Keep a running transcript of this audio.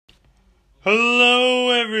Hello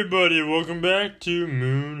everybody, welcome back to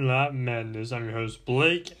Moonlight Madness. I'm your host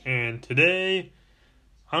Blake, and today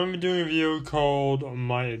I'm going to be doing a video called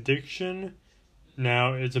My Addiction.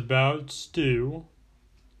 Now it's about Stu,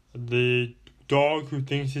 the dog who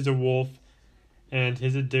thinks he's a wolf, and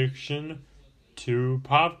his addiction to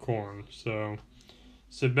popcorn. So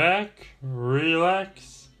sit back,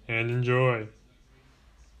 relax, and enjoy.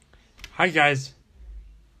 Hi guys,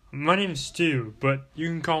 my name is Stu, but you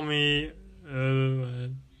can call me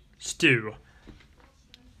Stu.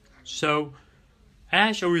 So,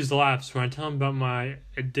 Ash always laughs when I tell him about my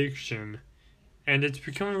addiction, and it's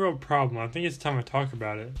becoming a real problem. I think it's time I talk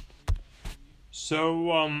about it.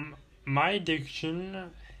 So, my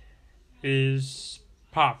addiction is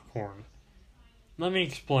popcorn. Let me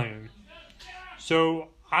explain. So,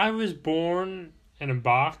 I was born in a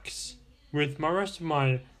box with my rest of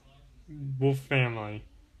my wolf family,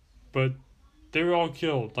 but they were all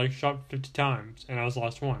killed, shot 50 times, and I was the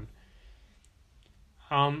last one.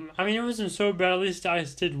 It wasn't so bad. At least I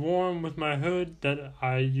stayed warm with my hood that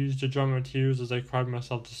I used to dry my tears as I cried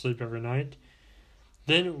myself to sleep every night.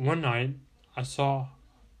 Then, one night, I saw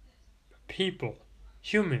people,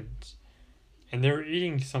 humans, and they were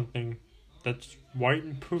eating something that's white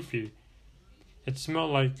and poofy. It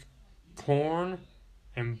smelled like corn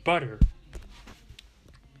and butter,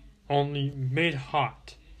 only made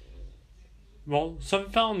hot. Well,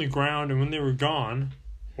 some fell on the ground, and when they were gone,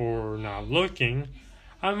 or not looking,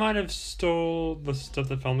 I might have stole the stuff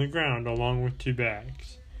that fell on the ground along with 2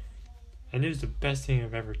 bags. And it was the best thing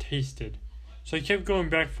I've ever tasted. So I kept going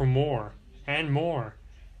back for more, and more.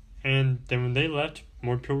 And then when they left,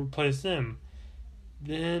 more people replaced them.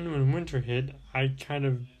 Then when winter hit, I kind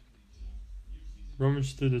of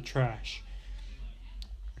rummaged through the trash.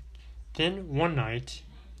 Then one night,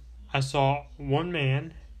 I saw one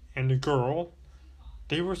man and a girl.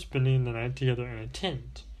 They were spending the night together in a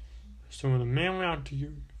tent. So when the man went out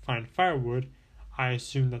to find firewood, I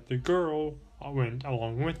assumed that the girl went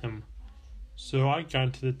along with him. So I got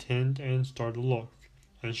into the tent and started to look.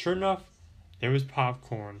 And sure enough, there was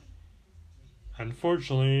popcorn.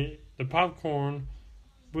 Unfortunately, the popcorn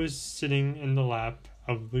was sitting in the lap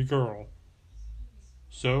of the girl.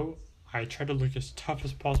 So I tried to look as tough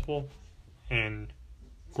as possible and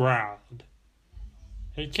growled.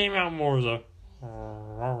 It came out more as a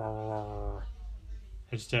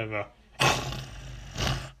instead of a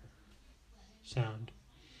sound.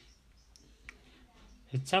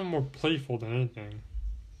 It sounded more playful than anything.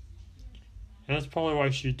 And that's probably why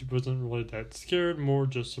she wasn't really that scared, more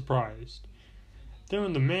just surprised. Then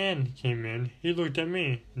when the man came in, he looked at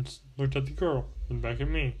me and looked at the girl, then back at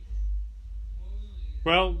me.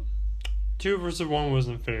 Well, 2 versus 1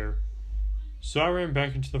 wasn't fair. So I ran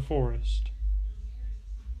back into the forest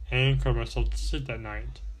and cried myself to sleep that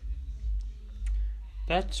night.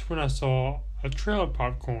 That's when I saw a trail of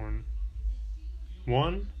popcorn.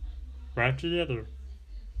 One right after the other.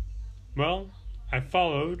 Well, I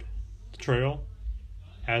followed the trail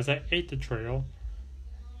as I ate the trail,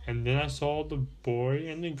 and then I saw the boy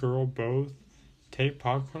and the girl both take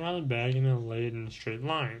popcorn out of the bag and then lay it in a straight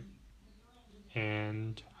line.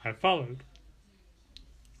 And I followed.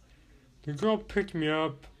 The girl picked me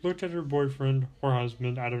up, looked at her boyfriend or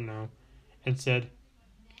husband, I don't know, and said,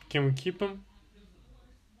 "Can we keep him?"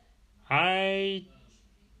 I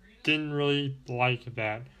didn't really like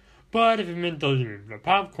that, but if it meant delivering the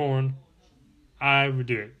popcorn, I would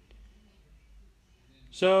do it.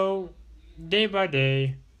 So, day by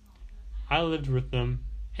day, I lived with them,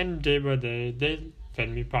 and day by day, they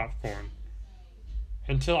fed me popcorn.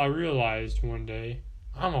 Until I realized one day,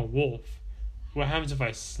 I'm a wolf. What happens if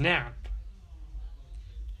I snap?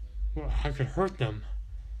 Well, I could hurt them.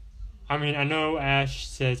 I know Ash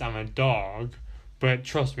says I'm a dog, but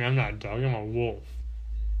trust me, I'm not a dog, I'm a wolf.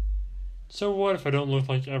 So what if I don't look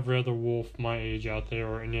like every other wolf my age out there,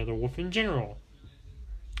 or any other wolf in general?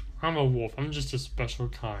 I'm a wolf, I'm just a special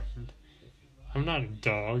kind. I'm not a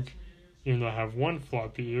dog, even though I have 1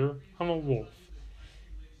 floppy ear, I'm a wolf.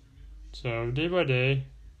 So day by day,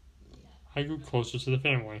 I grew closer to the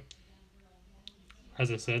family. As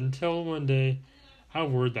I said, until one day, I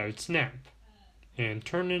worried that I would snap and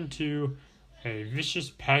turn into a vicious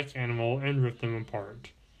pack animal and rip them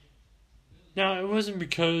apart. Now, it wasn't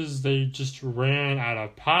because they just ran out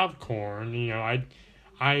of popcorn.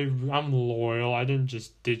 I'm loyal. I didn't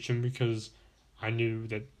just ditch them because I knew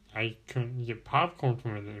that I couldn't get popcorn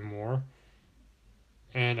from it anymore.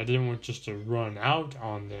 And I didn't want just to run out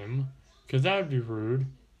on them, because that would be rude.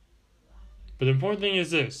 But the important thing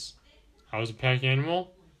is this. I was a pack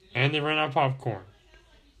animal, and they ran out of popcorn.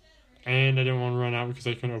 And I didn't want to run out because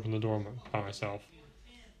I couldn't open the door by myself.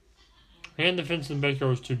 And the fence in the backyard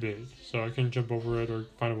was too big, so I couldn't jump over it or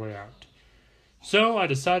find a way out. So I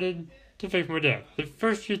decided to fake my death. The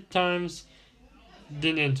first few times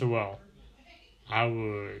didn't end so well. I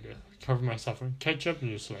would cover myself in ketchup and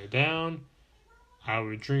just lay down. I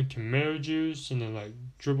would drink tomato juice and then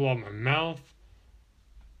dribble out my mouth.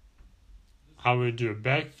 I would do a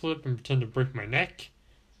backflip and pretend to break my neck.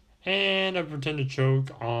 And I would pretend to choke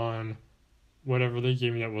on whatever they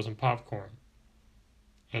gave me that wasn't popcorn.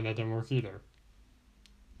 And that didn't work either.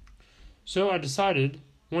 So I decided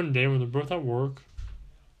one day when they're both at work,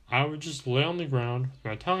 I would just lay on the ground with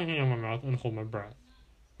my tongue hanging out my mouth and hold my breath,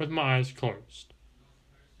 with my eyes closed.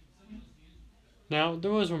 Now,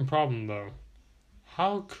 there was one problem though.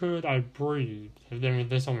 How could I breathe? If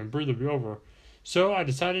they saw me breathe, it'd be over. So I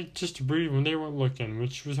decided just to breathe when they weren't looking,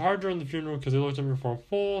 which was hard during the funeral because they looked at me for a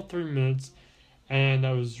full 3 minutes, and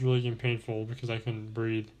that was really getting painful because I couldn't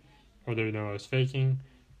breathe, or they would know I was faking.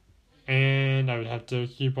 And I would have to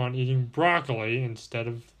keep on eating broccoli instead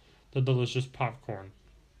of the delicious popcorn.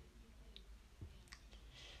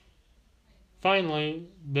 Finally,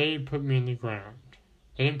 they put me in the ground.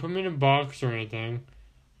 They didn't put me in a box or anything.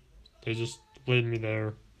 They just laid me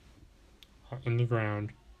there in the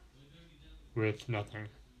ground with nothing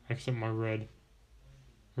except my red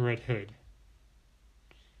hood.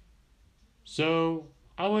 So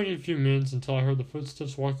I waited a few minutes until I heard the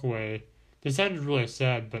footsteps walk away. They sounded really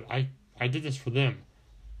sad, but I did this for them.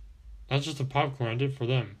 Not just the popcorn, I did it for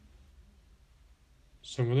them.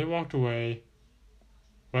 So when they walked away,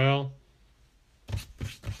 well,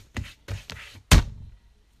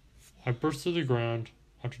 I burst through the ground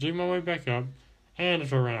after digging my way back up, and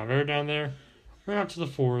after I ran out of air down there, ran out to the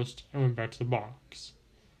forest and went back to the box.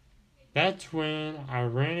 That's when I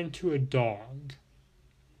ran into a dog.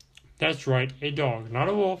 That's right, a dog, not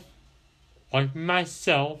a wolf. Like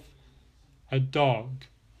myself, a dog.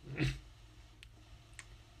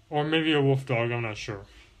 Or maybe a wolf dog, I'm not sure.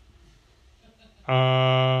 Who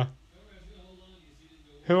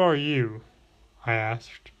are you? I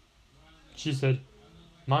asked. She said,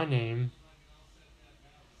 my name.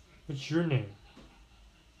 What's your name?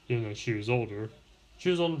 Even though she was older. She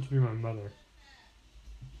was old enough to be my mother.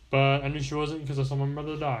 But I knew she wasn't because I saw my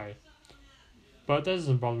mother die. But that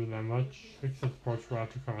doesn't bother me that much, except the parts where I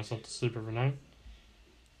have to cry myself to sleep every night.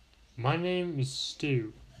 My name is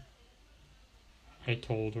Stu, I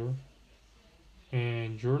told her.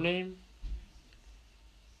 And your name?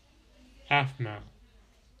 Aphmau.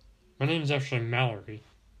 My name is actually Mallory,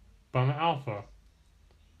 but I'm an alpha.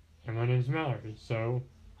 And my name is Mallory, so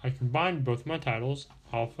I combined both my titles,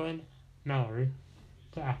 Alpha and Mallory,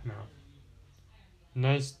 to Aphmau.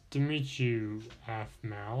 Nice to meet you,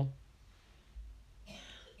 Aphmau.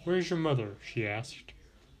 Where's your mother? She asked.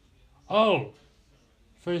 Oh,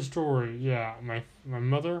 funny story. Yeah, my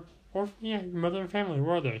mother, your mother and family.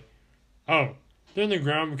 Where are they? Oh, they're in the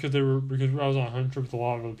ground because I was on a hunting trip with a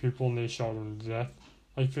lot of other people and they shot them to death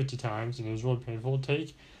like 50 times and it was really painful to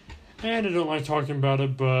take. And I don't like talking about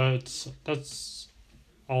it, but that's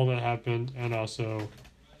all that happened. And also,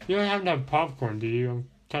 you don't have to have popcorn, do you? I'm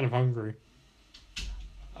kind of hungry.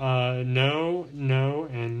 No,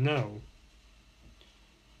 and no.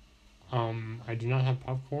 I do not have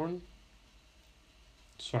popcorn.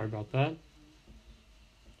 Sorry about that.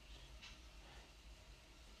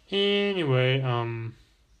 Anyway,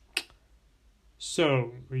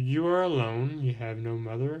 so you are alone, you have no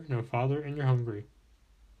mother, no father, and you're hungry.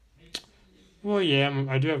 Well, yeah,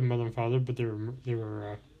 I do have a mother and father, but they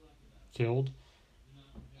were killed.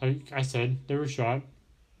 Like I said, they were shot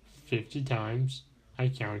 50 times. I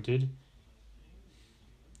counted.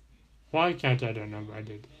 Why I counted, I don't know, but I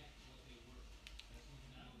did.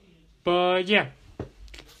 But yeah,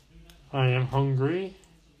 I am hungry,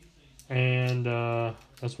 and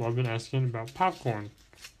that's why I've been asking about popcorn.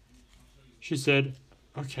 She said,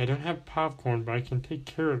 okay, I don't have popcorn, but I can take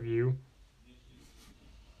care of you.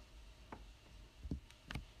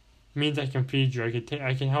 Means I can feed you.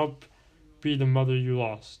 I can help be the mother you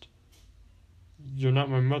lost. You're not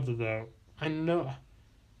my mother, though. I know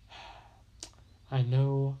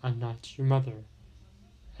I'm not your mother.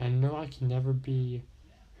 I know I can never be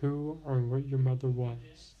who or what your mother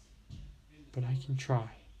was. But I can try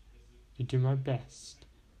to do my best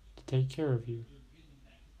to take care of you.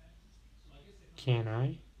 Can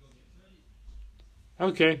I?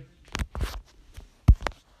 Okay.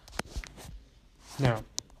 Now,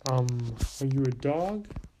 are you a dog?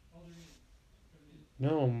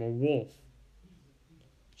 No, I'm a wolf.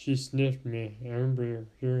 She sniffed me. I remember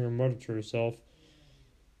hearing her mutter to herself,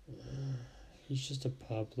 he's just a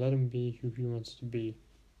pup. Let him be who he wants to be.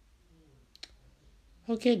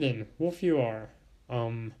 Okay then, wolf you are.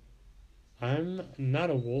 I'm not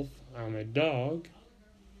a wolf, I'm a dog,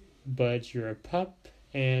 but you're a pup,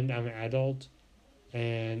 and I'm an adult,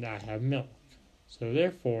 and I have milk. So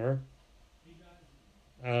therefore,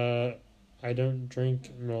 I don't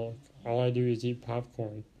drink milk. All I do is eat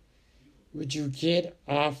popcorn. Would you get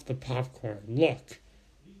off the popcorn? Look,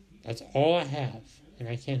 that's all I have, and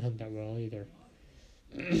I can't hunt that well either.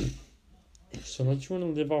 So unless you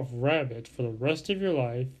want to live off rabbit for the rest of your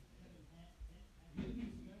life,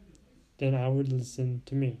 then I would listen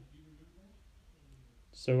to me.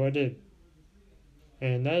 So I did.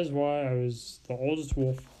 And that is why I was the oldest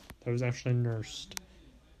wolf that was actually nursed.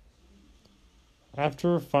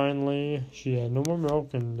 After finally she had no more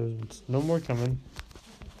milk and there's no more coming,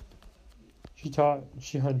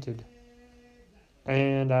 she hunted.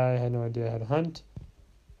 And I had no idea how to hunt.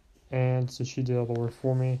 And so she did all the work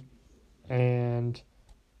for me. And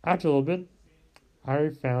after a little bit, I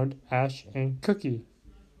found Ash and Cookie.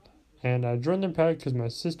 And I joined the pack because my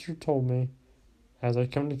sister told me, as I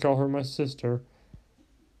come to call her my sister,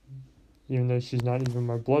 even though she's not even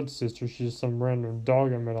my blood sister, she's some random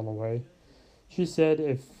dog I met on the way. She said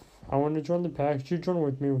if I wanted to join the pack, she'd join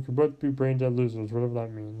with me. We could both be brain dead losers, whatever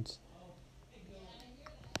that means.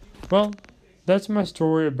 Well, that's my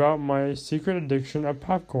story about my secret addiction of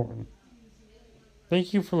popcorn.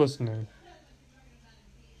 Thank you for listening.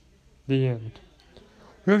 The end.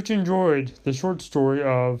 We hope you enjoyed the short story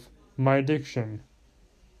of my addiction.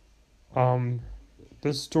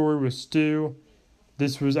 This story was Stu.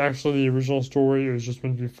 This was actually the original story. It was just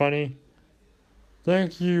meant to be funny.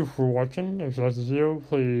 Thank you for watching. If you liked this video,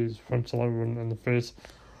 please punch someone in the face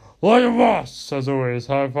like a boss. As always,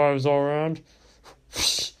 high fives all around.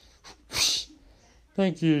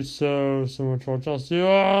 Thank you so much for watching. I'll see you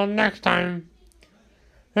all next time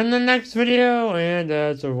in the next video. And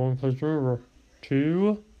as everyone, please remember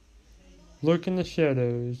to look in the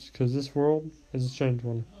shadows, because this world is a strange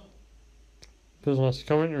one. Please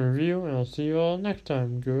comment and review, and I'll see you all next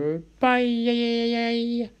time.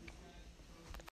 Goodbye.